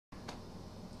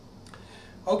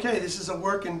Okay, this is a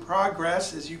work in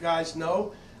progress, as you guys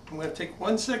know. I'm going to take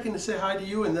 1 second to say hi to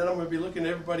you, and then I'm going to be looking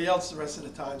at everybody else the rest of the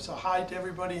time. So hi to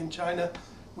everybody in China.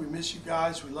 We miss you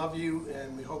guys, we love you,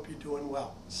 and we hope you're doing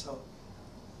well. So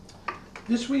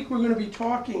this week we're going to be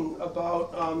talking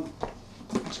about,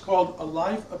 it's called A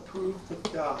Life Approved of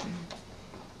God.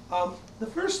 The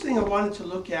first thing I wanted to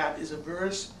look at is a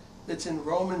verse that's in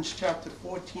Romans chapter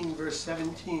 14, verse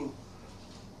 17.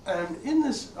 And in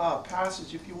this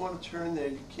passage, if you want to turn there,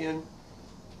 you can.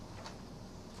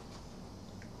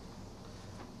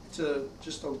 It's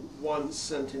just a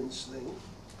one-sentence thing.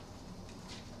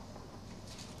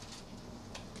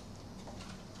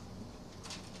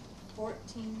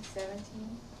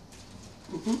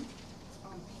 Mm-hmm.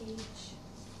 On page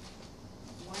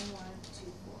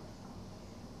 1124.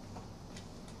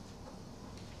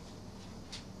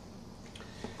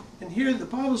 And here the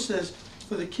Bible says,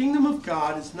 "For the kingdom of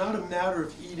God is not a matter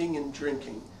of eating and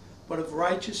drinking, but of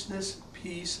righteousness,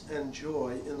 peace, and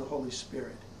joy in the Holy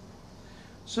Spirit."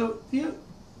 So the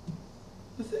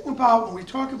thing about when we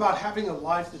talk about having a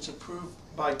life that's approved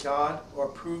by God or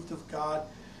approved of God,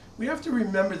 we have to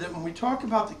remember that when we talk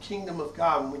about the kingdom of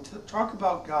God, when we talk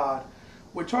about God,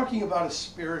 we're talking about a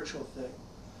spiritual thing.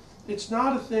 It's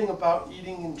not a thing about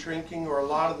eating and drinking or a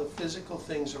lot of the physical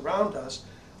things around us,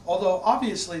 although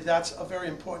obviously that's a very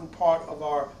important part of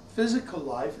our physical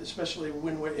life, especially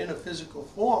when we're in a physical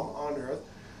form on earth.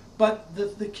 But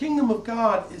the kingdom of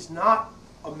God is not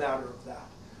a matter of that,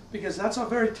 because that's a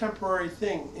very temporary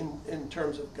thing in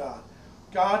terms of God.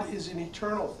 God is an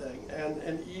eternal thing,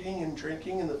 and eating and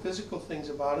drinking and the physical things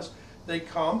about us, they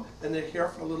come and they're here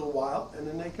for a little while and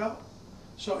then they go.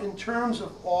 So in terms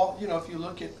of all, if you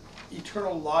look at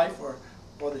eternal life or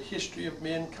the history of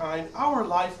mankind, our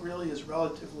life really is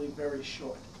relatively very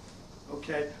short.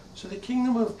 Okay? So the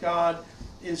kingdom of God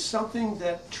is something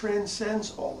that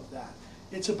transcends all of that.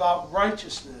 It's about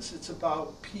righteousness. It's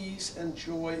about peace and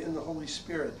joy in the Holy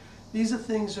Spirit. These are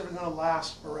things that are going to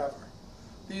last forever.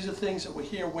 These are things that were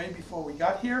here way before we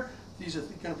got here. These are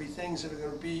going to be things that are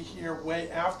going to be here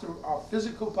way after our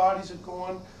physical bodies are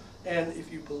gone. And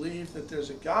if you believe that there's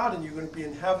a God and you're going to be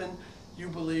in heaven, you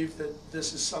believe that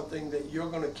this is something that you're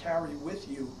going to carry with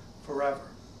you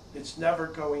forever. It's never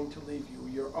going to leave you.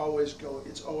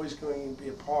 It's always going to be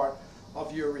a part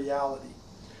of your reality.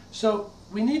 So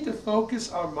we need to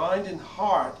focus our mind and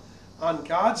heart on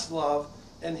God's love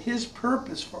and His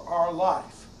purpose for our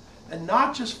life, and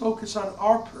not just focus on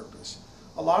our purpose.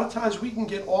 A lot of times we can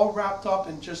get all wrapped up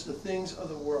in just the things of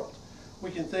the world.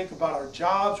 We can think about our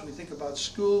jobs, we think about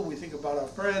school, we think about our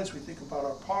friends, we think about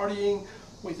our partying,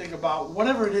 we think about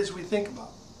whatever it is we think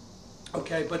about.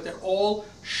 Okay, but they're all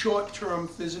short-term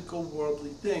physical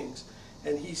worldly things.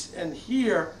 And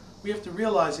here we have to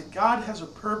realize that God has a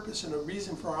purpose and a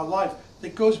reason for our life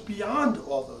that goes beyond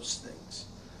all those things.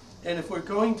 And if we're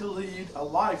going to lead a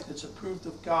life that's approved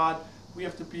of God, we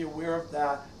have to be aware of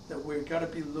that we're going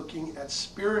to be looking at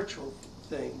spiritual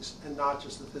things and not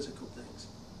just the physical things.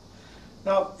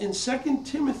 Now, in 2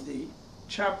 Timothy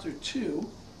chapter 2,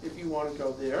 if you want to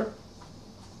go there,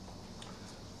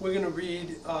 we're going to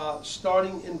read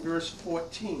starting in verse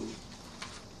 14.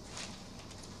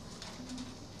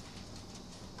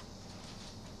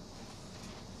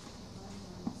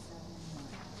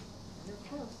 You're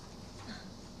close.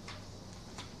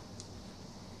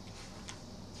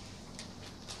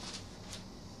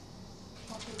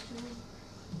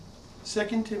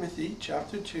 2 Timothy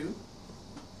chapter 2,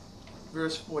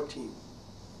 verse 14.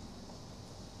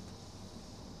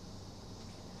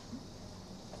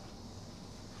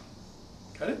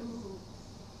 Got it?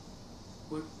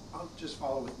 I'll just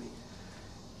follow with me.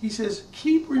 He says,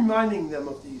 "Keep reminding them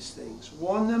of these things.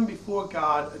 Warn them before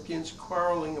God against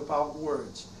quarreling about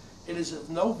words. It is of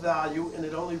no value, and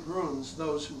it only ruins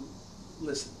those who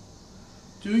listen.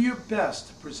 Do your best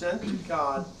to present to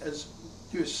God as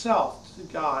yourself to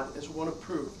God as one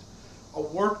approved, a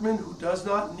workman who does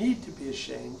not need to be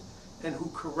ashamed, and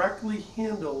who correctly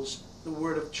handles the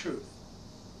word of truth."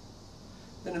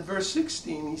 Then in verse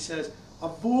 16 he says,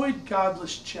 "Avoid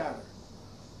godless chatter,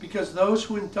 because those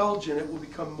who indulge in it will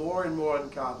become more and more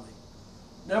ungodly.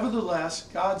 Nevertheless,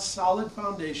 God's solid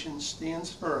foundation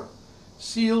stands firm,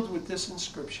 sealed with this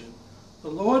inscription: The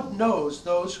Lord knows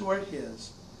those who are His,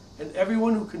 and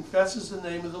everyone who confesses the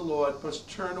name of the Lord must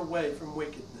turn away from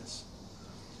wickedness."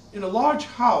 In a large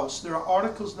house there are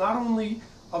articles not only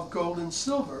of gold and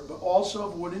silver, but also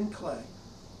of wood and clay.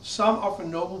 Some are for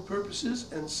noble purposes,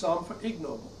 and some for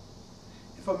ignoble.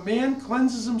 If a man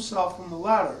cleanses himself from the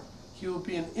latter, he will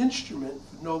be an instrument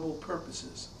for noble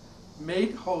purposes,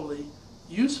 made holy,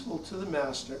 useful to the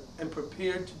master, and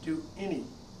prepared to do any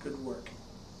good work.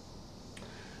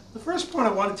 The first point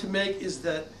I wanted to make is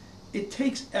that it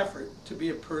takes effort to be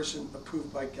a person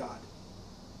approved by God.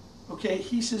 Okay,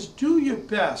 he says, do your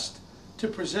best to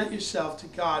present yourself to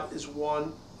God as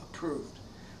one approved.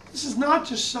 This is not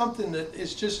just something that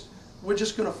is just, we're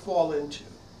just going to fall into.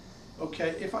 Okay,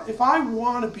 if I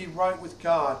want to be right with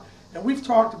God, and we've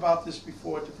talked about this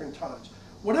before at different times,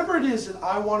 whatever it is that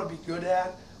I want to be good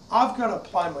at, I've got to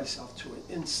apply myself to it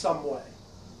in some way.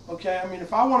 Okay, I mean,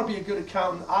 if I want to be a good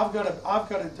accountant, I've got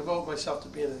to devote myself to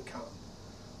being an accountant.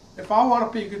 If I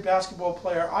want to be a good basketball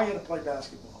player, I got to play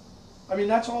basketball. I mean,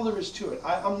 that's all there is to it.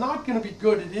 I'm not going to be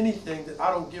good at anything that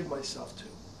I don't give myself to.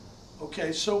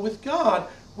 Okay, so with God,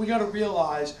 we got to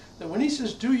realize that when he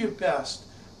says do your best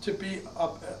to be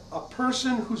a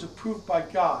person who's approved by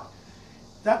God,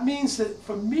 that means that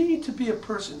for me to be a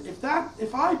person,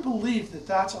 if I believe that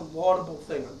that's a laudable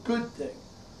thing, a good thing,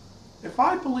 if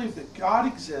I believe that God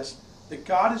exists, that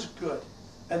God is good,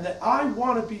 and that I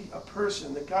want to be a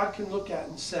person that God can look at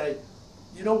and say,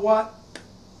 you know what,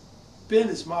 Ben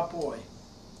is my boy.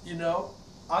 You know,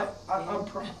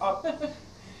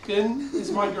 Ben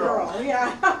is my girl.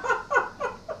 Yeah.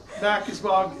 Mac is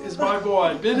my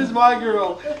boy. Ben is my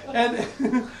girl. And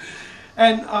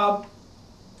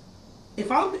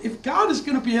if God is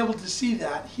going to be able to see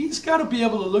that, he's got to be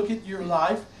able to look at your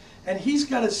life, and he's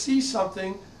got to see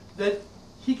something that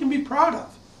he can be proud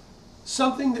of.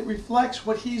 Something that reflects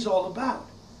what he's all about.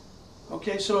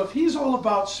 Okay, so if he's all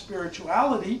about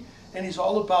spirituality, and he's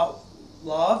all about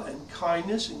love and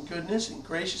kindness and goodness and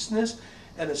graciousness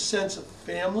and a sense of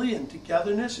family and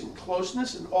togetherness and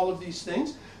closeness and all of these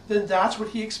things, then that's what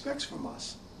he expects from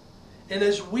us. And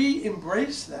as we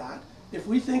embrace that, if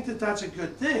we think that that's a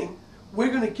good thing, we're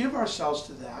going to give ourselves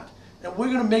to that, and we're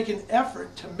going to make an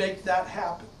effort to make that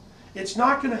happen. It's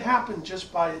not going to happen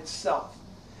just by itself.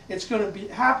 It's going to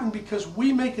happen because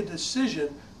we make a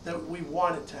decision that we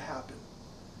want it to happen.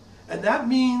 And that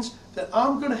means that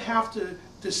I'm going to have to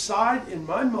decide in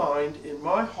my mind, in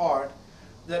my heart,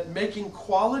 that making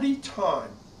quality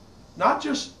time, not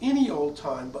just any old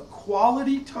time, but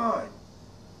quality time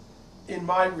in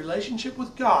my relationship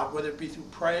with God, whether it be through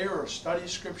prayer or study of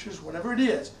scriptures, whatever it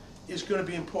is going to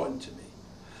be important to me.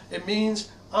 It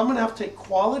means I'm going to have to take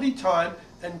quality time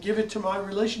and give it to my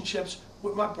relationships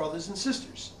with my brothers and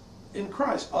sisters in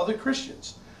Christ, other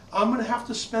Christians. I'm going to have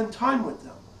to spend time with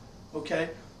them, okay?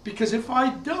 Because if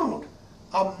I don't,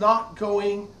 I'm not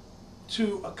going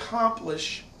to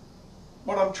accomplish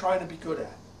what I'm trying to be good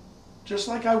at. Just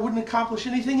like I wouldn't accomplish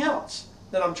anything else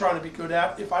that I'm trying to be good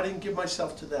at if I didn't give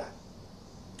myself to that.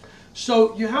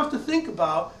 So you have to think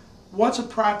about what's a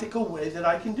practical way that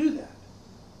I can do that.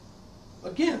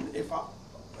 Again, if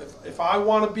I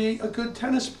want to be a good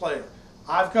tennis player,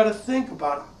 I've got to think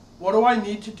about what do I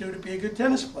need to do to be a good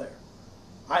tennis player.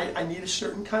 I need a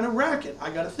certain kind of racket.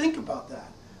 I got to think about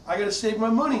that. I got to save my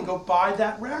money and go buy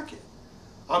that racket.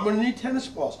 I'm going to need tennis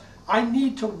balls. I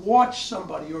need to watch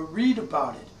somebody or read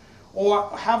about it or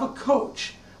have a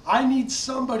coach. I need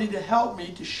somebody to help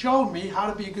me, to show me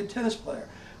how to be a good tennis player.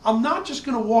 I'm not just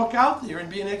going to walk out there and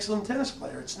be an excellent tennis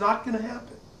player. It's not going to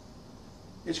happen.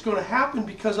 It's going to happen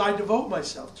because I devote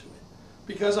myself to it,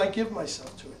 because I give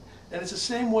myself to it. And it's the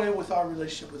same way with our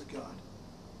relationship with God.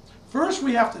 First,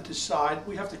 we have to decide,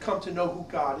 we have to come to know who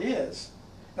God is,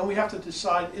 and we have to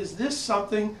decide, is this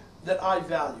something that I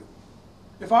value?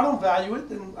 If I don't value it,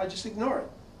 then I just ignore it.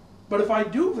 But if I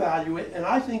do value it, and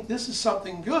I think this is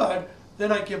something good,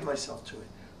 then I give myself to it.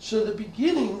 So the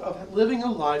beginning of living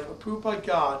a life approved by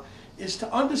God is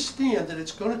to understand that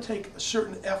it's going to take a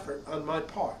certain effort on my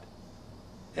part.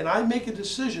 And I make a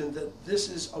decision that this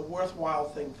is a worthwhile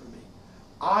thing for me.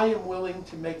 I am willing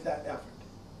to make that effort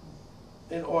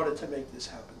in order to make this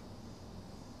happen.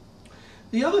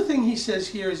 The other thing he says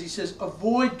here is he says,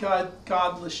 avoid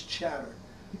godless chatter,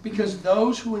 because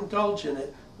those who indulge in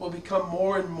it will become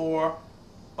more and more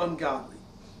ungodly.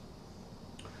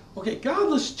 Okay,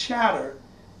 godless chatter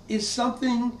is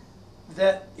something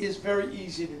that is very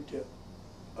easy to do.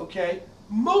 Okay?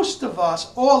 Most of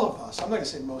us, all of us, I'm not going to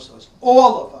say most of us,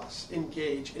 all of us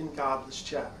engage in godless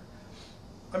chatter.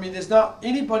 I mean, there's not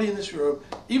anybody in this room,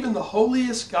 even the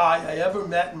holiest guy I ever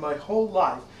met in my whole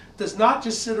life, does not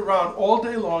just sit around all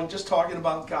day long just talking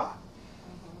about God.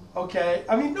 Okay?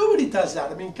 I mean, nobody does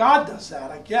that. I mean, God does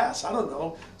that, I guess. I don't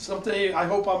know. Someday, I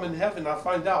hope I'm in heaven, I'll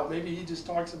find out. Maybe he just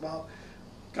talks about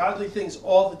godly things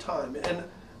all the time. And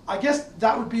I guess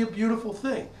that would be a beautiful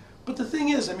thing. But the thing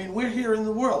is, I mean, we're here in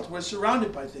the world. We're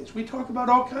surrounded by things. We talk about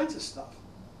all kinds of stuff.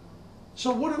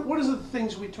 So what is the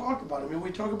things we talk about? I mean,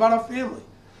 we talk about our family.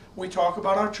 We talk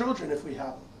about our children if we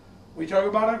have them. We talk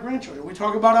about our grandchildren. We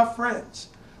talk about our friends.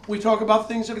 We talk about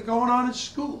things that are going on at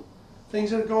school,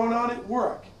 things that are going on at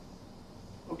work.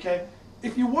 Okay?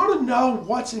 If you want to know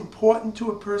what's important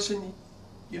to a person,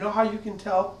 you know how you can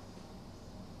tell?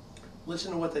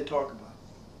 Listen to what they talk about.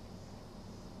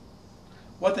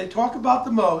 What they talk about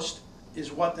the most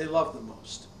is what they love the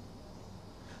most.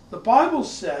 The Bible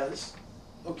says,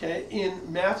 okay,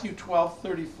 in Matthew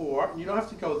 12:34, and you don't have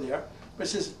to go there, but it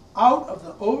says, out of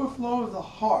the overflow of the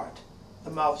heart, the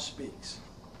mouth speaks.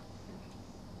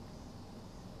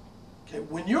 Okay,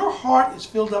 when your heart is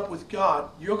filled up with God,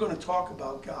 you're going to talk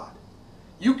about God.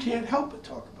 You can't help but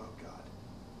talk about God.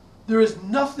 There is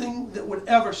nothing that would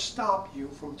ever stop you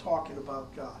from talking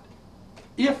about God,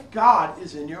 if God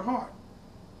is in your heart.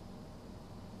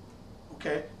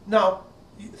 Okay, now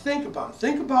think about it.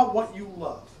 Think about what you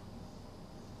love.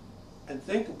 And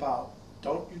think about,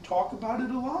 don't you talk about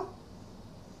it a lot?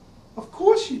 Of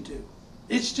course you do.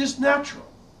 It's just natural.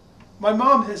 My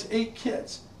mom has 8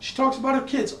 kids. She talks about her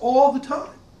kids all the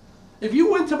time. If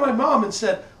you went to my mom and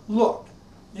said, look,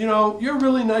 you know, you're a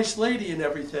really nice lady and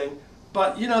everything,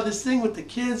 but, you know, this thing with the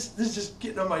kids, this is just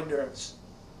getting on my nerves.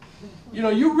 You know,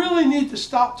 you really need to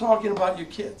stop talking about your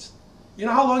kids. You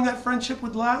know how long that friendship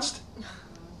would last?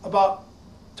 About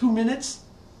 2 minutes.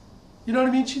 You know what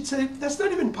I mean? She'd say, that's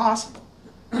not even possible.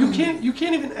 You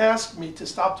can't even ask me to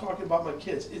stop talking about my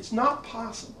kids. It's not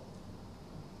possible.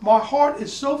 My heart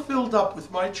is so filled up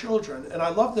with my children, and I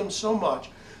love them so much,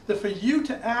 that for you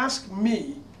to ask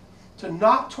me to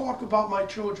not talk about my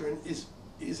children is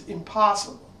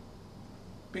impossible,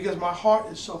 because my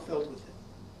heart is so filled with it.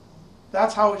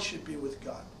 That's how it should be with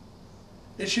God.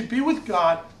 It should be with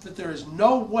God that there is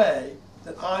no way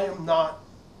that I am not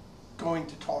going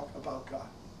to talk about God,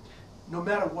 no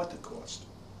matter what the cost.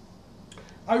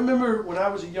 I remember when I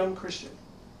was a young Christian,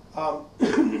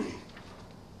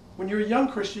 when you're a young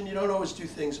Christian, you don't always do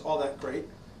things all that great.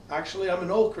 Actually, I'm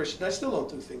an old Christian. I still don't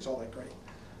do things all that great.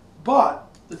 But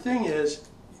the thing is,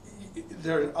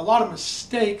 there are a lot of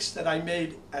mistakes that I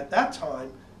made at that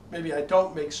time. Maybe I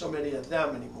don't make so many of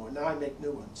them anymore. Now I make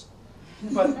new ones.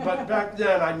 But back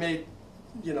then I made,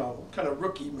 you know, kind of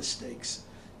rookie mistakes.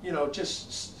 You know,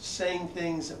 just saying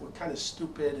things that were kind of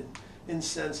stupid and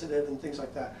insensitive and things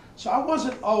like that. So I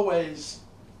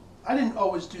didn't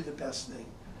always do the best thing,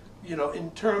 you know,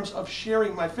 in terms of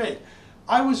sharing my faith.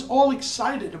 I was all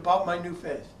excited about my new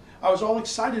faith. I was all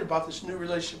excited about this new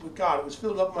relationship with God. It was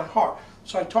filled up in my heart.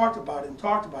 So I talked about it and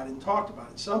talked about it and talked about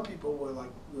it. Some people were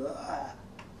like,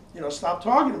 you know, stop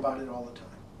talking about it all the time.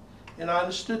 And I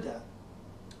understood that.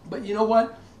 But you know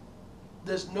what?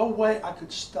 There's no way I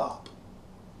could stop.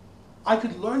 I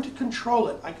could learn to control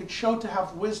it. I could show to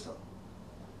have wisdom.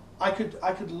 I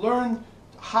could learn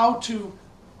how to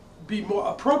be more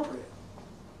appropriate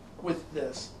with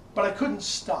this, but I couldn't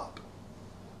stop.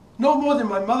 No more than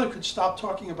my mother could stop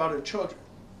talking about her children.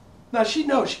 Now she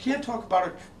knows she can't talk about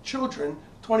her children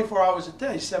 24 hours a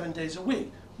day, 7 days a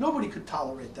week. Nobody could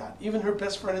tolerate that. Even her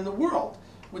best friend in the world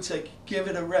would say, give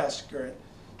it a rest, Gert.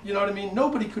 You know what I mean?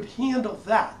 Nobody could handle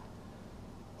that.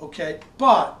 Okay?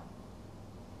 But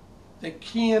they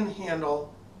can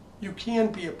handle, you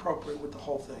can be appropriate with the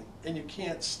whole thing, and you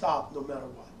can't stop no matter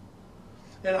what.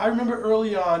 And I remember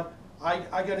early on,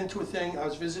 I got into a thing. I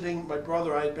was visiting my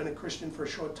brother. I had been a Christian for a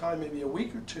short time, maybe a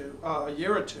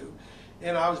year or two,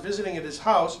 and I was visiting at his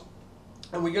house,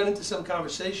 and we got into some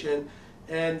conversation,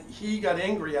 and he got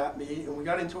angry at me, and we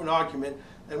got into an argument,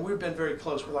 and we've been very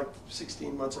close. We're like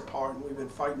 16 months apart, and we've been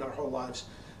fighting our whole lives,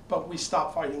 but we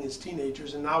stopped fighting as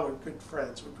teenagers, and now we're good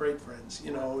friends. We're great friends,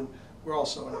 you know, and we're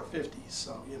also in our 50s,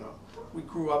 so, you know, we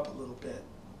grew up a little bit,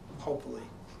 hopefully.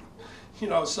 You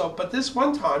know, so, but this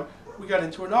one time, we got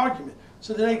into an argument.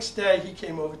 So the next day, he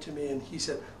came over to me and he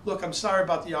said, look, I'm sorry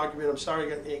about the argument. I'm sorry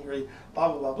I got angry,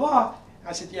 blah, blah, blah, blah.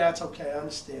 I said, yeah, it's okay. I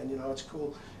understand. You know, it's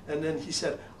cool. And then he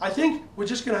said, I think we're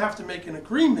just going to have to make an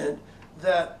agreement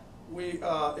that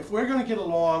if we're going to get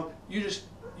along, you're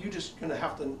just going to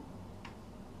have to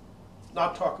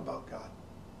not talk about God.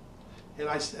 And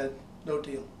I said, no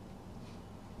deal.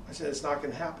 I said, it's not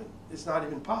going to happen. It's not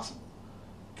even possible.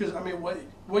 Because, I mean,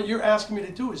 what you're asking me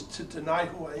to do is to deny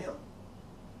who I am.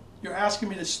 You're asking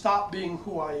me to stop being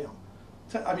who I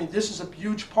am. I mean, this is a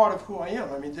huge part of who I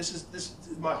am. I mean, this is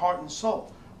my heart and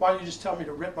soul. Why don't you just tell me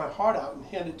to rip my heart out and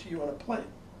hand it to you on a plate?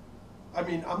 I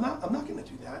mean, I'm not going to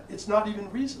do that. It's not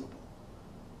even reasonable.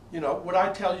 You know, would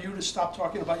I tell you to stop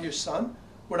talking about your son?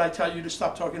 Would I tell you to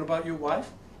stop talking about your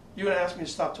wife? You're going to ask me to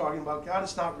stop talking about God?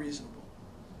 It's not reasonable.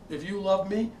 If you love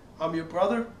me, I'm your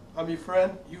brother, I'm your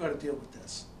friend, you got to deal with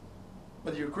this.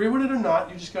 Whether you agree with it or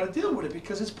not, you just got to deal with it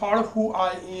because it's part of who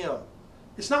I am.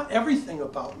 It's not everything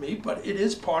about me, but it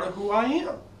is part of who I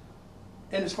am.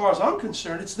 And as far as I'm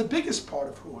concerned, it's the biggest part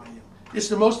of who I am. It's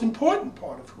the most important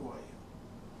part of who I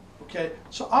am. Okay?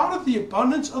 So out of the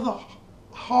abundance of the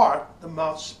heart, the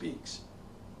mouth speaks.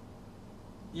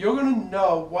 You're going to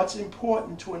know what's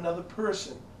important to another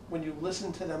person when you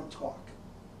listen to them talk.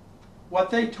 What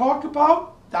they talk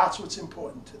about, that's what's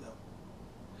important to them.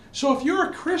 So if you're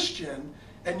a Christian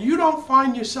and you don't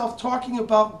find yourself talking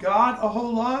about God a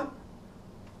whole lot,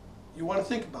 you want to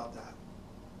think about that.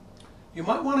 You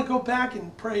might want to go back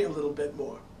and pray a little bit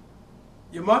more.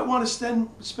 You might want to spend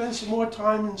some more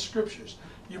time in scriptures.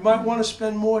 You might want to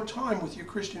spend more time with your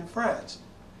Christian friends.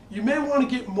 You may want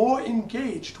to get more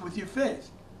engaged with your faith,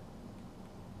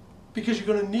 because you're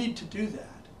going to need to do that.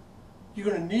 You're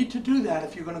going to need to do that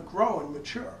if you're going to grow and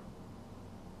mature.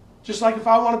 Just like if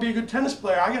I want to be a good tennis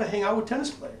player, I got to hang out with tennis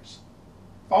players.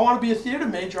 If I want to be a theater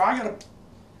major, I got to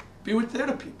be with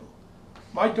theater people.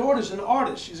 My daughter's an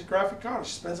artist. She's a graphic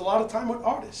artist. She spends a lot of time with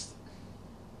artists.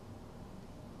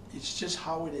 It's just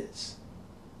how it is.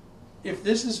 If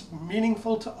this is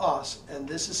meaningful to us and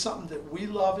this is something that we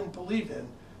love and believe in,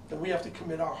 then we have to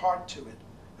commit our heart to it.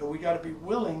 And we got to be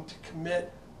willing to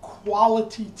commit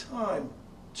quality time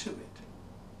to it.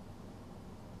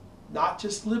 Not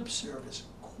just lip service,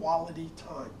 quality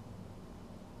time.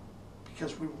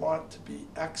 Because we want to be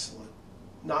excellent,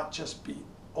 not just be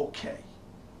okay.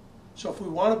 So if we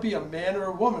want to be a man or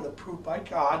a woman approved by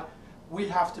God, we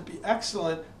have to be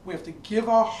excellent. We have to give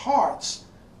our hearts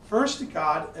first to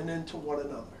God and then to one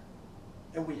another.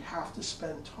 And we have to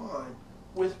spend time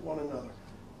with one another.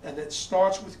 And it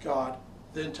starts with God,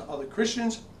 then to other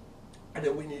Christians, and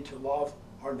then we need to love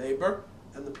our neighbor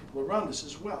and the people around us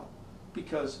as well.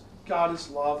 Because God is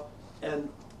love, and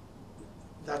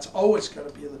that's always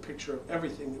going to be in the picture of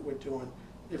everything that we're doing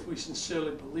if we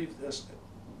sincerely believe this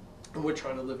and we're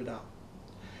trying to live it out.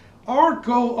 Our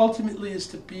goal ultimately is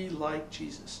to be like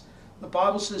Jesus. The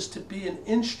Bible says to be an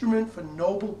instrument for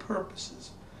noble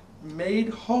purposes, made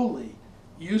holy,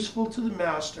 useful to the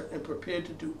master, and prepared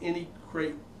to do any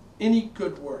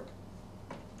good work.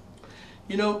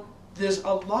 You know, there's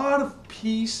a lot of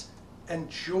peace and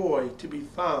joy to be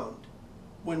found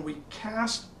when we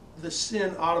cast the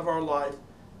sin out of our life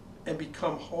and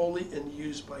become holy and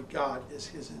used by God as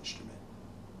his instrument.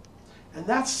 And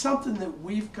that's something that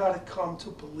we've got to come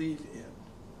to believe in.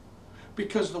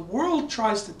 Because the world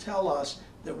tries to tell us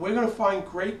that we're going to find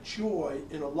great joy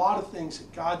in a lot of things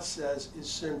that God says is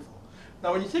sinful.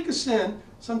 Now, when you think of sin,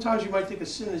 sometimes you might think of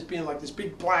sin as being like this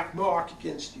big black mark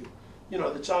against you, you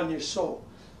know, that's on your soul.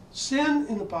 Sin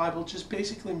in the Bible just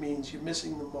basically means you're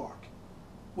missing the mark,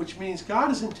 which means God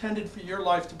has intended for your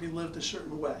life to be lived a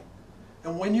certain way.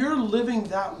 And when you're living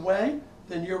that way,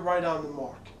 then you're right on the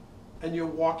mark. And you're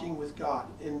walking with God,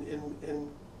 in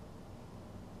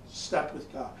step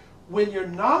with God. When you're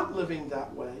not living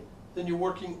that way, then you're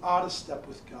working out of step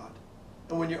with God.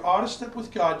 And when you're out of step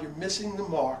with God, you're missing the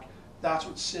mark. That's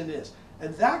what sin is.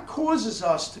 And that causes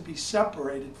us to be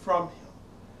separated from him.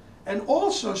 And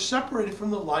also separated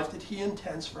from the life that he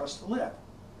intends for us to live.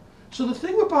 So the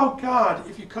thing about God,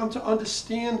 if you come to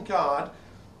understand God,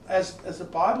 as the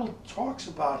Bible talks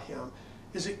about him,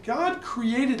 is that God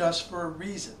created us for a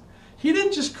reason. He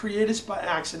didn't just create us by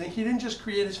accident. He didn't just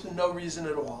create us for no reason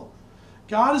at all.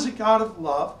 God is a God of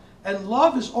love, and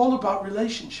love is all about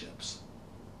relationships.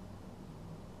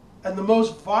 And the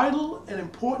most vital and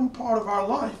important part of our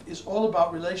life is all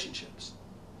about relationships.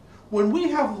 When we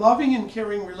have loving and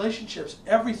caring relationships,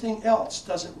 everything else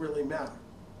doesn't really matter.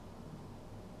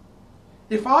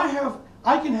 If I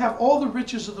can have all the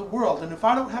riches of the world, and if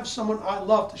I don't have someone I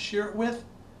love to share it with,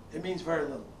 it means very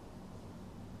little.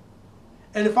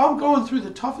 And if I'm going through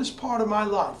the toughest part of my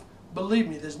life, believe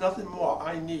me, there's nothing more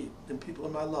I need than people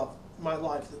in my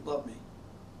life that love me,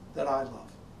 that I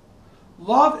love.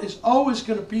 Love is always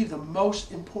going to be the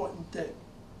most important thing.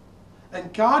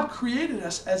 And God created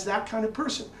us as that kind of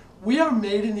person. We are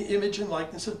made in the image and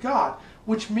likeness of God,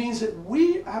 which means that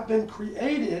we have been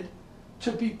created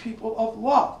to be people of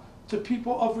love, to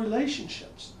people of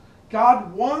relationships.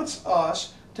 God wants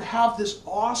us to have this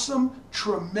awesome,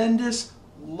 tremendous,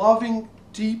 loving,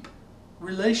 deep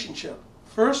relationship.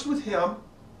 First with him,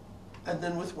 and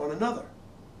then with one another.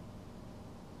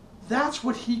 That's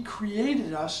what he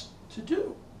created us to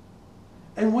do.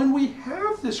 And when we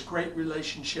have this great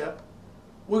relationship,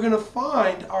 we're going to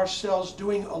find ourselves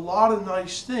doing a lot of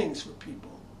nice things for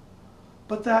people.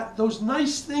 But those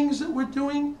nice things that we're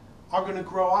doing are going to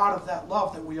grow out of that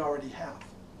love that we already have.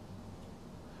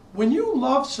 When you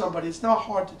love somebody, it's not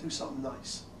hard to do something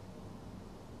nice.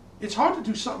 It's hard to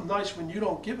do something nice when you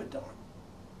don't give a darn.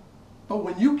 But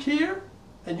when you care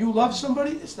and you love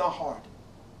somebody, it's not hard.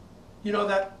 You know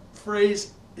that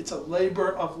phrase, it's a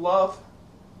labor of love?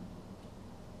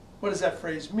 What does that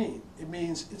phrase mean? It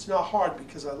means it's not hard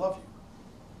because I love you.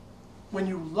 When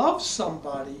you love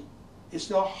somebody, it's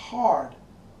not hard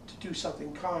to do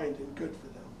something kind and good for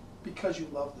them because you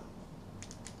love them.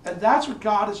 And that's what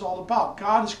God is all about.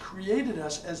 God has created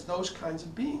us as those kinds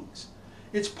of beings.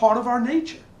 It's part of our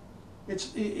nature.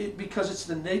 Because it's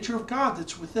the nature of God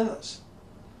that's within us.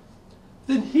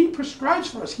 Then he prescribes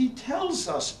for us. He tells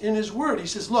us in his word. He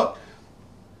says, look,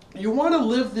 you want to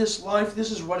live this life,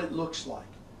 this is what it looks like.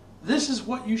 This is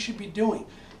what you should be doing.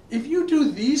 If you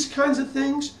do these kinds of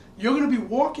things, you're going to be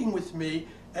walking with me,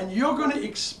 and you're going to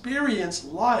experience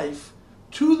life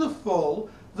to the full,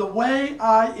 the way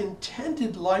I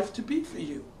intended life to be for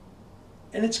you.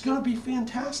 And it's going to be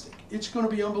fantastic. It's going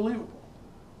to be unbelievable.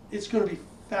 It's going to be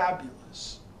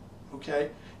fabulous.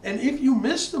 Okay? And if you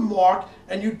miss the mark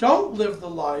and you don't live the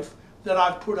life that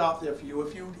I've put out there for you,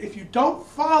 if you don't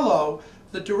follow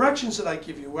the directions that I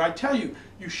give you, where I tell you,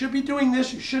 you should be doing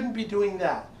this, you shouldn't be doing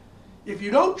that. If you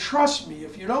don't trust me,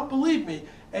 if you don't believe me,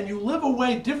 and you live a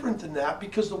way different than that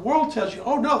because the world tells you,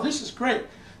 oh no, this is great.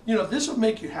 You know, this will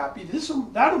make you happy.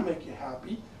 That'll make you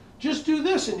happy. Just do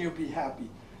this and you'll be happy.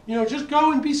 You know, just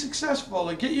go and be successful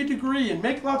and get your degree and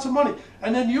make lots of money,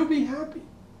 and then you'll be happy.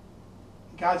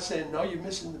 God's saying, no, you're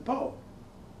missing the boat.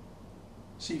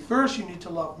 See, first you need to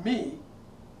love me,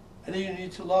 and then you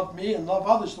need to love me and love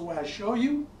others the way I show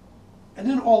you, and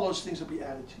then all those things will be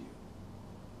added to you.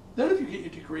 Then if you get your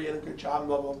degree and a good job,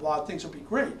 blah, blah, blah, things will be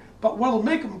great. But what will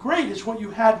make them great is what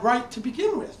you had right to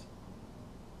begin with.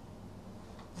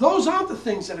 Those aren't the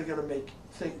things that are going to make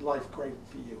life great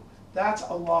for you. That's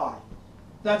a lie.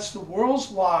 That's the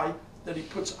world's lie that he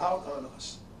puts out on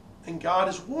us. And God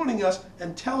is warning us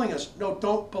and telling us, no,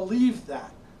 don't believe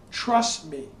that. Trust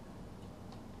me.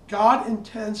 God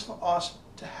intends for us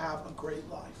to have a great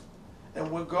life.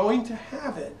 And we're going to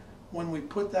have it when we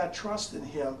put that trust in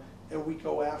him and we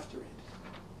go after it.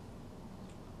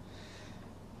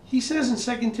 He says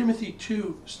in 2 Timothy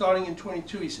 2, starting in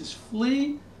 22, he says,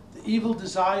 flee the evil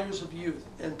desires of youth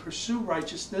and pursue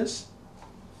righteousness,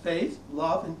 faith,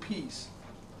 love, and peace,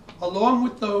 along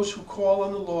with those who call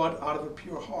on the Lord out of a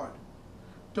pure heart.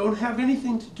 Don't have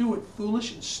anything to do with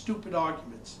foolish and stupid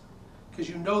arguments, because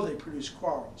you know they produce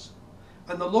quarrels.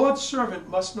 And the Lord's servant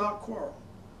must not quarrel.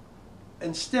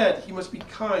 Instead, he must be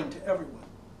kind to everyone,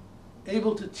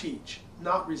 able to teach,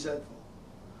 not resentful.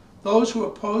 Those who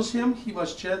oppose him, he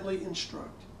must gently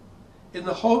instruct, in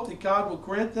the hope that God will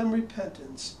grant them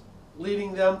repentance,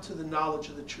 leading them to the knowledge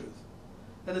of the truth,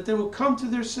 and that they will come to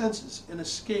their senses and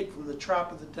escape from the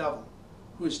trap of the devil,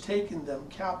 who has taken them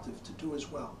captive to do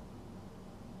his will.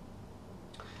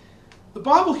 The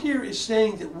Bible here is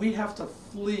saying that we have to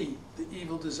flee the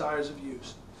evil desires of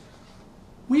youth.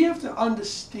 We have to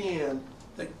understand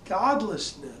that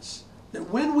godlessness, that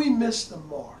when we miss the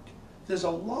mark, there's a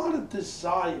lot of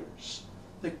desires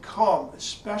that come,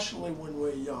 especially when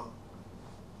we're young,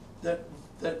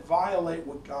 that violate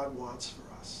what God wants for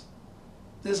us.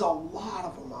 There's a lot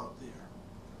of them out there.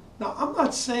 Now, I'm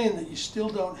not saying that you still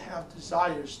don't have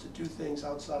desires to do things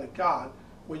outside of God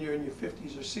when you're in your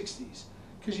 50s or 60s,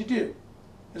 because you do.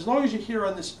 As long as you're here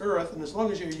on this earth and as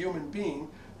long as you're a human being,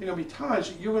 there are going to be times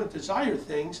that you're going to desire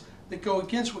things that go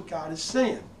against what God is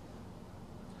saying.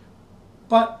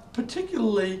 But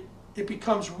particularly, it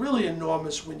becomes really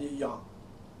enormous when you're young.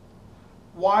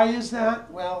 Why is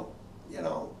that? Well, you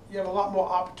know, you have a lot more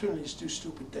opportunities to do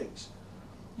stupid things.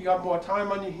 You got more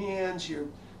time on your hands, you're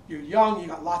young, you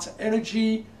got lots of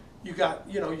energy, you got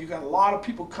a lot of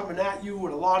people coming at you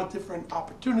with a lot of different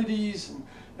opportunities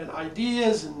and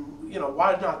ideas, and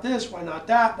why not this, why not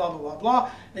that, blah, blah, blah,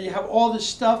 blah. And you have all this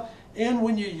stuff, and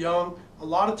when you're young, a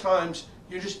lot of times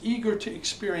you're just eager to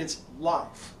experience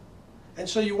life. And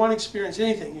so you want to experience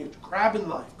anything. You're grabbing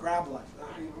life, grab life.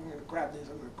 I'm going to grab this,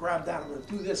 I'm going to grab that, I'm going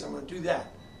to do this, I'm going to do that.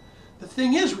 The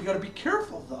thing is, we got to be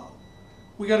careful though.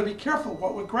 We got to be careful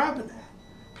what we're grabbing at.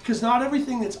 Because not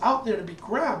everything that's out there to be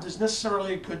grabbed is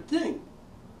necessarily a good thing.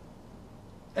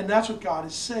 And that's what God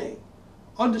is saying.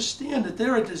 Understand that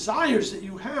there are desires that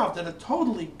you have that are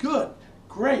totally good,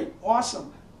 great,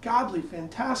 awesome, godly,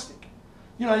 fantastic.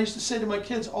 I used to say to my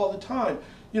kids all the time,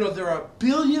 there are a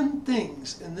billion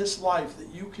things in this life that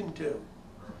you can do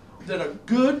that are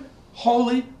good,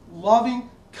 holy, loving,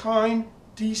 kind,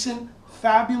 decent,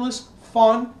 fabulous,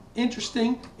 fun,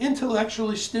 interesting,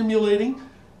 intellectually stimulating,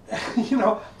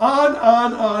 on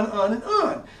and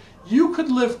on. You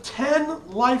could live 10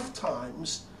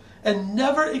 lifetimes and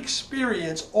never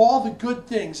experience all the good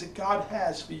things that God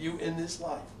has for you in this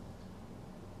life.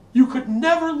 You could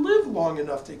never live long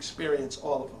enough to experience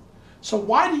all of them. So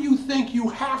why do you think you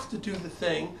have to do the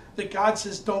thing that God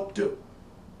says don't do?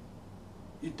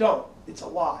 You don't. It's a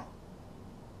lie.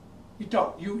 You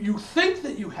don't. You think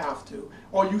that you have to,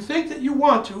 or you think that you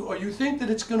want to, or you think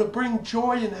that it's going to bring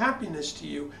joy and happiness to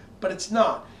you, but it's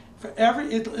not.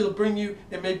 It'll bring you,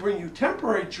 it may bring you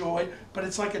temporary joy, but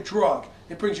it's like a drug.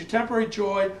 It brings you temporary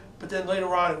joy, but then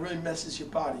later on it really messes your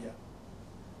body up.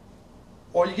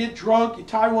 Or you get drunk, you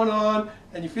tie one on,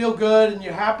 and you feel good, and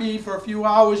you're happy for a few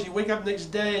hours, you wake up the next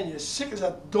day, and you're sick as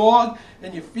a dog,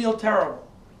 and you feel terrible.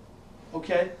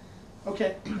 Okay?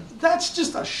 Okay, that's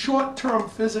just a short-term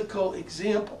physical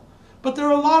example. But there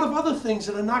are a lot of other things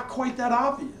that are not quite that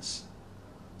obvious.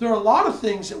 There are a lot of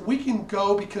things that we can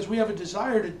go because we have a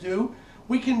desire to do.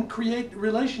 We can create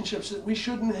relationships that we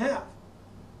shouldn't have.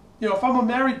 You know, if I'm a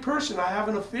married person, I have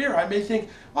an affair, I may think,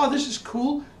 oh, this is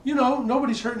cool. You know,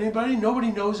 nobody's hurting anybody,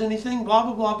 nobody knows anything, blah,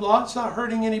 blah, blah, blah. It's not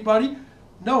hurting anybody.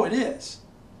 No, it is.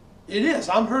 It is.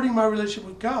 I'm hurting my relationship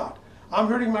with God. I'm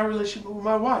hurting my relationship with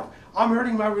my wife. I'm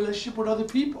hurting my relationship with other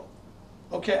people.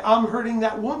 Okay, I'm hurting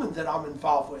that woman that I'm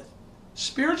involved with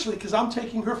spiritually because I'm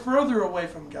taking her further away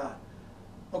from God.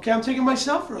 Okay, I'm taking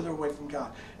myself further away from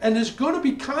God. And there's going to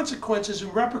be consequences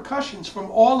and repercussions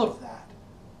from all of that.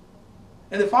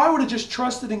 And if I would have just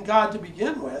trusted in God to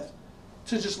begin with,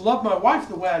 to just love my wife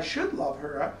the way I should love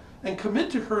her, and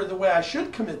commit to her the way I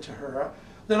should commit to her,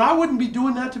 then I wouldn't be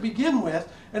doing that to begin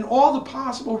with, and all the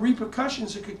possible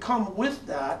repercussions that could come with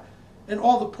that, and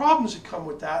all the problems that come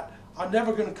with that, are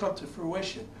never going to come to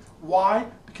fruition. Why?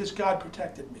 Because God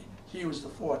protected me. He was the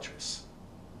fortress.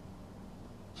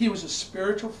 He was a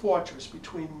spiritual fortress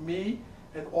between me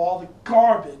and all the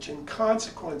garbage and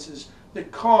consequences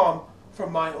that come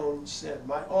from my own sin,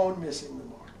 my own missing the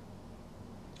mark.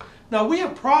 Now, we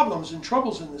have problems and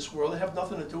troubles in this world that have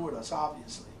nothing to do with us,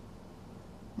 obviously.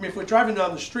 I mean, if we're driving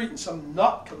down the street and some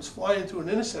nut comes flying into an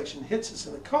intersection and hits us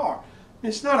in a car, I mean,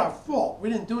 it's not our fault. We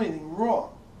didn't do anything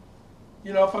wrong.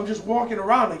 You know, if I'm just walking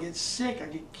around, I get sick, I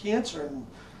get cancer, and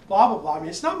blah, blah, blah. I mean,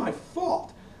 it's not my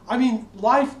fault. I mean,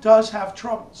 life does have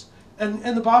troubles. And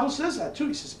the Bible says that too.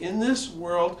 He says, in this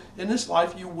world, in this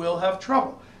life, you will have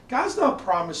trouble. God's not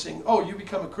promising, oh, you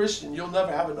become a Christian, you'll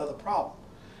never have another problem.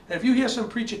 And if you hear some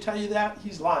preacher tell you that,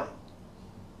 he's lying.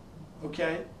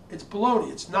 Okay? It's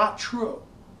baloney. It's not true.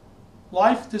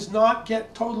 Life does not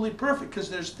get totally perfect because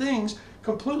there's things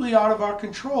completely out of our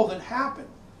control that happen.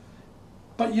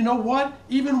 But you know what?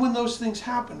 Even when those things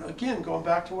happen, again, going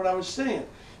back to what I was saying,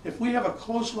 if we have a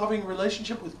close, loving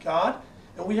relationship with God,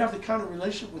 and we have the kind of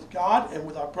relationship with God and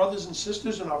with our brothers and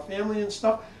sisters and our family and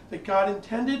stuff that God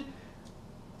intended,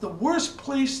 the worst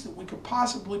place that we could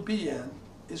possibly be in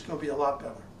is going to be a lot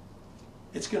better.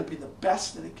 It's going to be the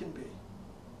best that it can be.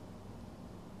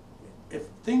 If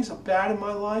things are bad in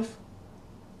my life,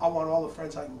 I want all the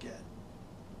friends I can get.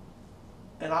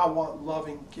 And I want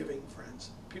loving, giving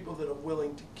friends. People that are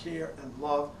willing to care and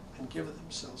love and give of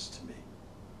themselves to me.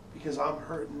 Because I'm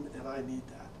hurting and I need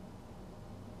that.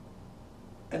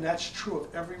 And that's true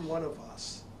of every one of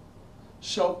us.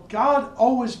 So God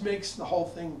always makes the whole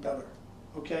thing better.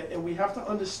 Okay? And we have to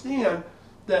understand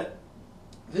that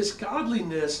this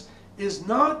godliness is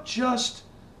not just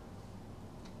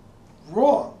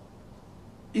wrong.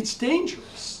 It's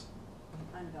dangerous.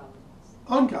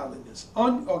 Ungodliness.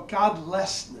 Or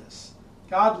godlessness.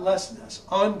 Godlessness.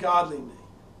 Ungodliness.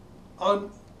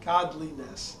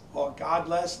 Ungodliness. Or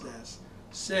godlessness.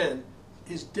 Sin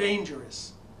is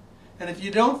dangerous. And if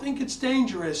you don't think it's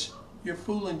dangerous, you're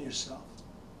fooling yourself.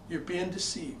 You're being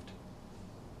deceived.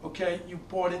 Okay? You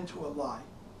bought into a lie.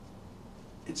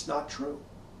 It's not true.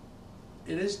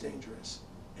 It is dangerous.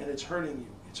 And it's hurting you.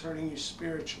 It's hurting you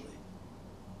spiritually.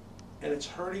 And it's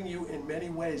hurting you in many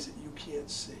ways that you can't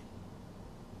see.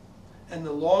 And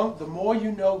the more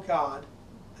you know God,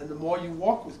 and the more you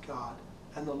walk with God,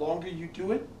 and the longer you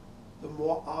do it, the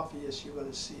more obvious you're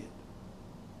going to see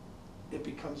it. It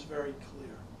becomes very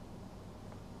clear.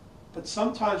 But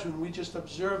sometimes when we just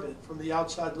observe it from the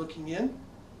outside looking in,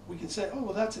 we can say, oh,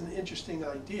 well, that's an interesting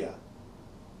idea.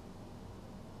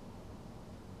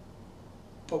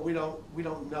 But we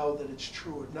don't know that it's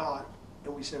true or not.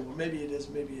 And we say, well, maybe it is,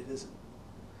 maybe it isn't.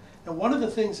 And one of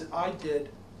the things that I did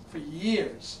for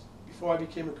years before I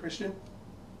became a Christian,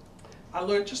 I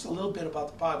learned just a little bit about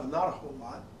the Bible, not a whole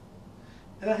lot.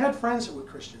 And I had friends that were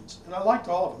Christians, and I liked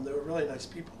all of them. They were really nice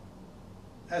people,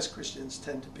 as Christians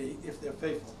tend to be if they're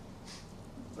faithful.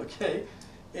 Okay?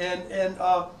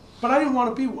 But I didn't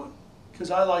want to be one, because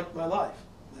I liked my life.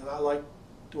 And I liked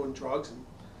doing drugs and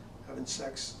having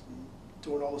sex and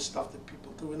doing all the stuff that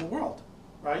people do in the world.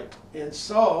 Right? And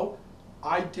so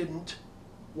I didn't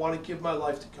want to give my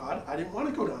life to God. I didn't want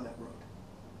to go down that road.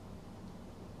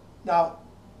 Now,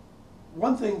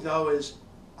 one thing though is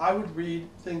I would read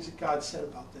things that God said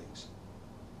about things.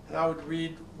 And I would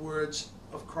read words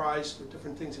of Christ or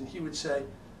different things, and he would say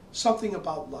something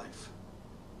about life.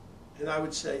 And I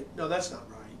would say, no, that's not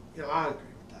right. I agree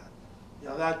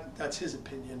with that. That's his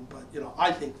opinion, but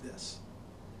I think this.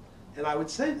 And I would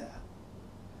say that.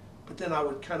 But then I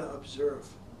would kind of observe.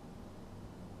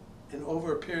 And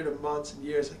over a period of months and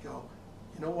years, I go,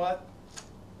 you know what?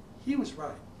 He was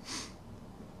right.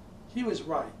 He was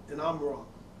right, and I'm wrong.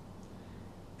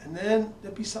 And then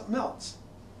there'd be something else.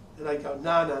 And I'd go,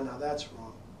 no, that's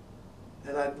wrong.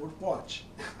 And I would watch.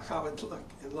 I would look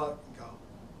and go,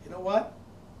 you know what?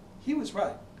 He was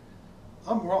right.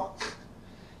 I'm wrong.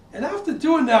 And after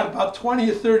doing that about 20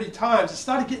 or 30 times, it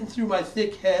started getting through my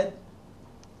thick head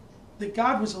that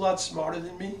God was a lot smarter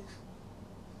than me.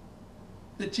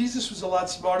 That Jesus was a lot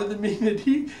smarter than me. That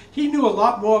he knew a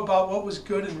lot more about what was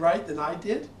good and right than I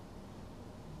did.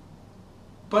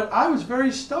 But I was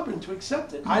very stubborn to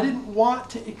accept it. I didn't want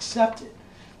to accept it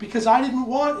because I didn't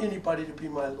want anybody to be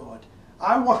my Lord.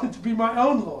 I wanted to be my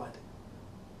own Lord.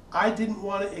 I didn't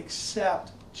want to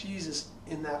accept Jesus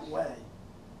in that way.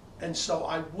 And so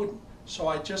I wouldn't. So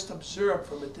I just observed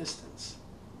from a distance.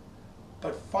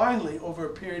 But finally, over a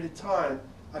period of time,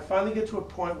 I finally get to a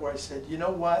point where I said, you know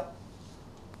what?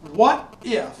 What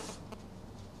if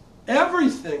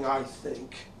everything I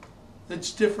think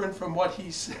that's different from what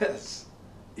he says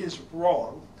is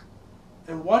wrong?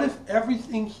 And what if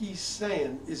everything he's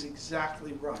saying is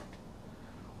exactly right?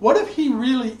 What if he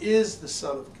really is the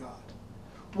Son of God?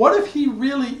 What if he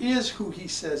really is who he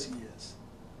says he is?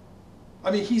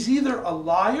 I mean, he's either a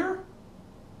liar,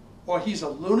 or he's a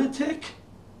lunatic,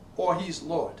 or he's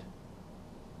Lord.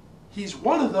 He's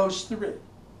one of those three.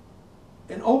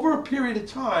 And over a period of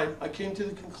time, I came to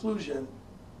the conclusion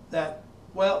that,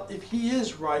 well, if he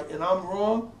is right and I'm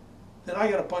wrong, then I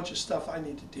got a bunch of stuff I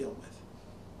need to deal with.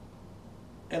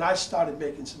 And I started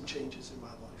making some changes in my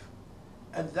life.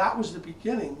 And that was the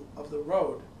beginning of the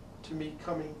road to me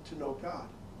coming to know God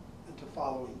and to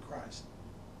following Christ.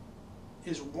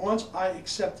 Is once I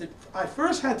accepted, I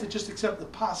first had to just accept the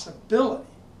possibility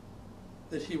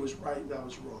that he was right and I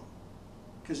was wrong.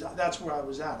 Because that's where I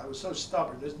was at. I was so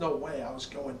stubborn. There's no way I was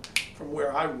going from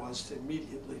where I was to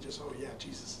immediately just, oh yeah,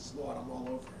 Jesus is Lord, I'm all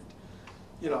over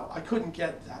it. I couldn't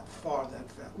get that far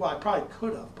that fast. Well, I probably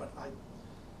could have, but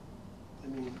I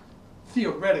mean,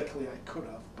 theoretically I could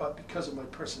have, but because of my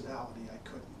personality, I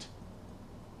couldn't.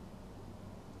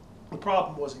 The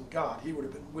problem wasn't God. He would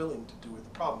have been willing to do it. The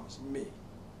problem was me.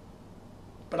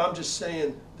 But I'm just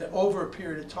saying that over a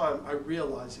period of time, I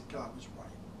realized that God was right.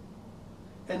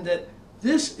 And that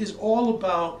this is all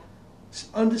about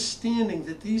understanding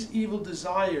that these evil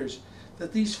desires,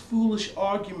 that these foolish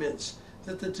arguments,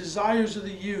 that the desires of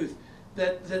the youth,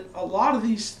 that a lot of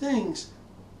these things,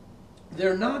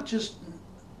 they're not just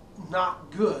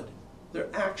not good,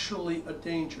 they're actually a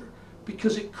danger.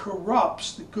 Because it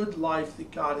corrupts the good life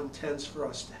that God intends for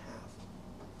us to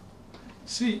have.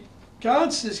 See,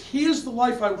 God says, here's the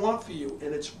life I want for you,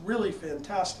 and it's really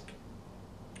fantastic.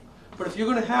 But if you're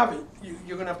going to have it,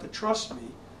 you're going to have to trust me,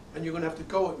 and you're going to have to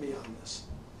go with me on this.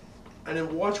 And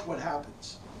then watch what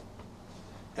happens.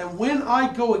 And when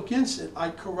I go against it,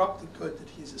 I corrupt the good that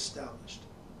he's established.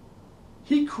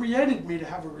 He created me to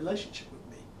have a relationship with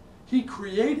me. He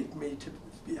created me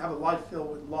to have a life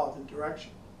filled with love and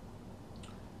direction.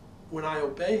 When I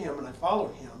obey him and I follow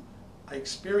him, I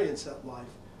experience that life.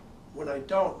 When I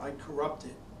don't, I corrupt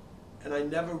it. And I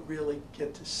never really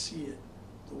get to see it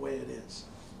the way it is.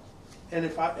 And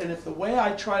if the way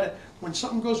I try to, when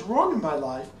something goes wrong in my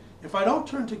life, if I don't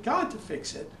turn to God to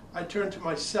fix it, I turn to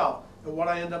myself. And what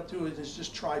I end up doing is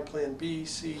just try plan B,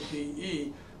 C, D,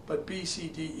 E. But B, C,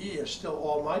 D, E are still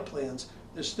all my plans.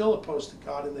 They're still opposed to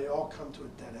God, and they all come to a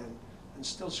dead end and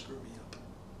still screw me up.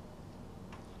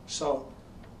 So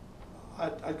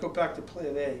I'd go back to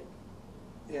plan A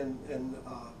and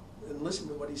listen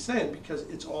to what he's saying, because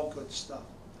it's all good stuff.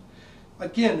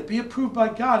 Again, to be approved by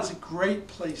God is a great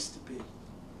place to be.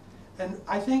 And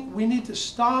I think we need to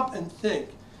stop and think,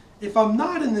 if I'm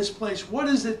not in this place, what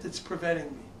is it that's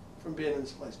preventing me from being in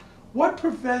this place? What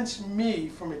prevents me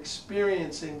from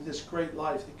experiencing this great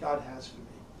life that God has for me?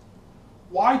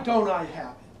 Why don't I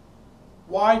have it?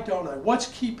 Why don't I? What's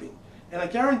keeping? And I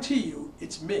guarantee you,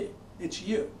 it's me. It's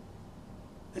you.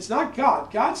 It's not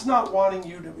God. God's not wanting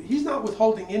you to be. He's not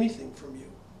withholding anything from you.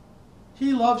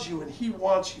 He loves you and he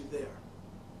wants you there.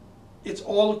 It's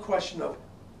all a question of,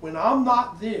 when I'm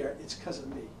not there, it's because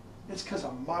of me. It's because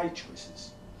of my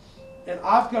choices. And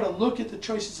I've got to look at the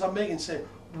choices I'm making and say,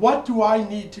 what do I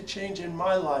need to change in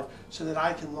my life so that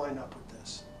I can line up with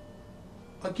this?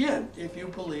 Again, if you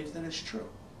believe that it's true.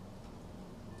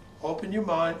 Open your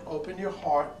mind, open your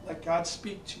heart, let God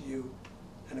speak to you,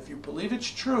 And if you believe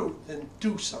it's true, then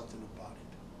do something about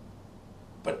it.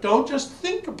 But don't just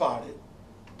think about it.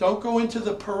 Don't go into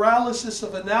the paralysis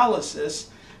of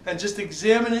analysis and just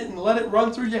examine it and let it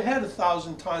run through your head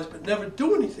 1,000 times but never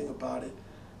do anything about it.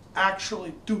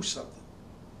 Actually do something.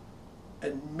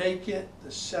 And make it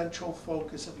the central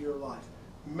focus of your life.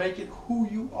 Make it who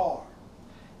you are.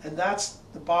 And that's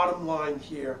the bottom line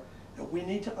here. And we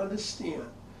need to understand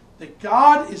that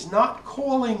God is not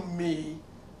calling me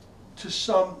to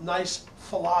some nice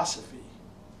philosophy.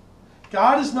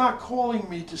 God is not calling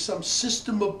me to some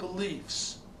system of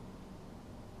beliefs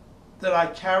that I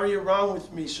carry around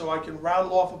with me so I can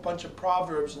rattle off a bunch of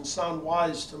proverbs and sound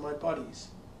wise to my buddies.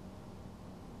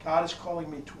 God is calling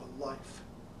me to a life.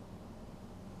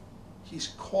 He's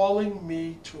calling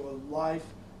me to a life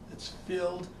that's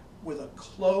filled with a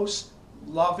close,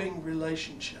 loving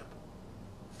relationship.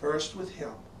 First with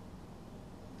Him,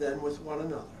 then with one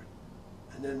another,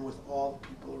 and then with all the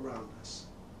people around us.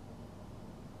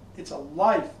 It's a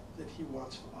life that He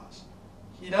wants for us.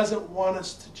 He doesn't want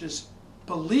us to just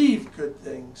believe good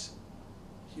things.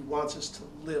 He wants us to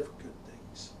live good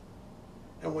things.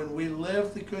 And when we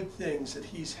live the good things that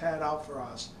He's had out for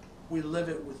us, we live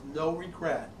it with no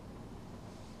regret.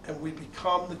 And we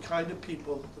become the kind of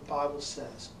people that the Bible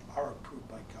says are approved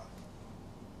by God.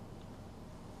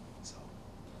 So,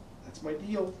 that's my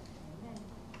deal.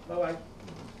 Bye-bye.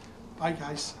 Bye,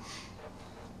 guys.